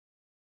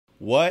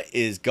What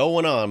is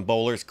going on,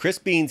 bowlers? Chris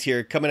Beans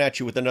here, coming at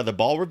you with another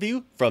ball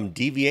review from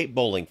DV8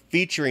 Bowling,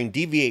 featuring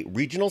DV8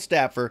 regional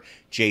staffer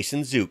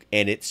Jason Zook,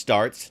 and it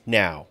starts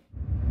now.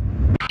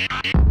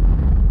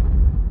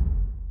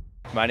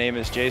 My name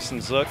is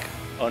Jason Zook,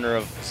 owner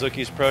of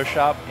Zookie Pro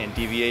Shop and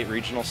DV8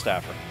 regional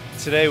staffer.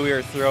 Today we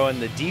are throwing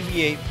the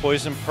DV8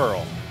 Poison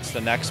Pearl. It's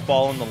the next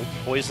ball in the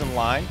Poison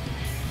line.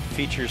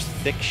 Features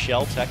thick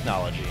shell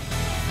technology.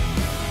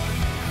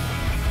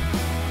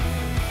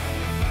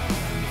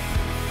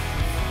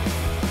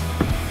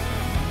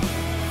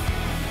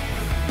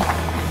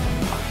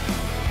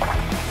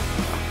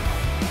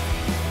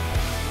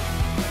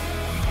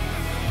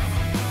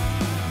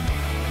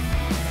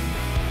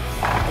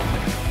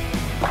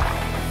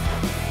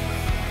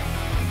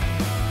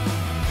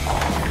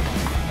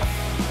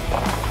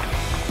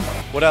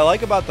 What I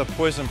like about the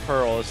Poison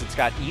Pearl is it's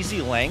got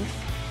easy length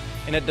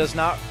and it does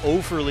not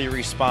overly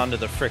respond to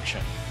the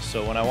friction.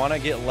 So when I want to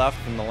get left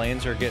and the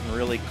lanes are getting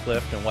really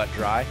clipped and wet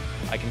dry,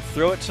 I can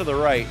throw it to the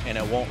right and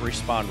it won't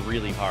respond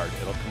really hard.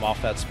 It'll come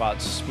off that spot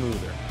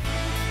smoother.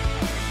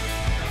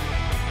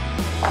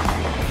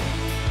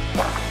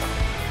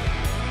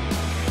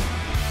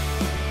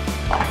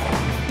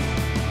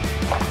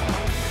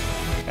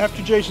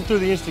 After Jason threw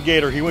the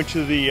instigator, he went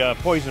to the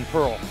Poison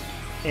Pearl,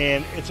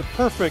 and it's a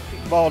perfect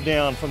ball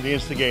down from the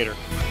instigator.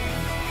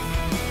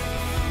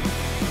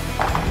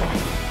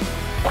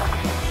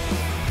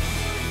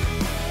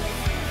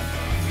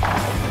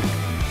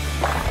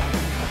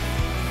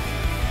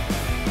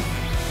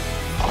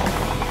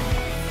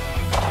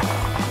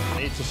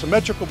 It's a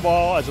symmetrical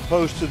ball as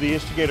opposed to the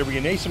instigator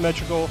being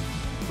asymmetrical,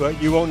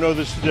 but you won't know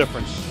this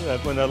difference.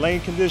 When the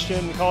lane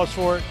condition calls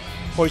for it,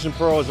 Poison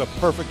Pearl is a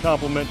perfect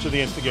complement to the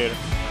instigator.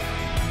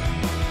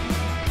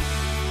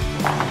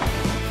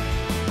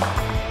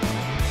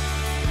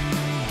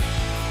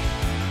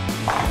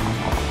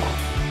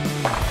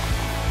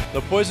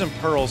 The Poison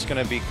Pearl is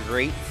going to be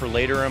great for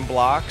later in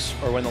blocks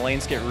or when the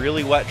lanes get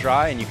really wet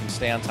dry and you can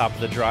stay on top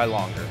of the dry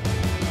longer.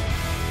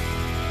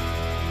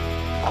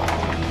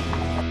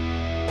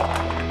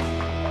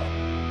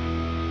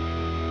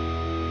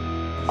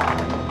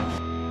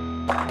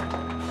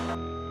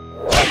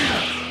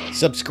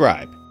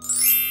 Subscribe.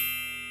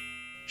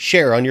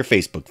 Share on your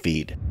Facebook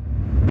feed.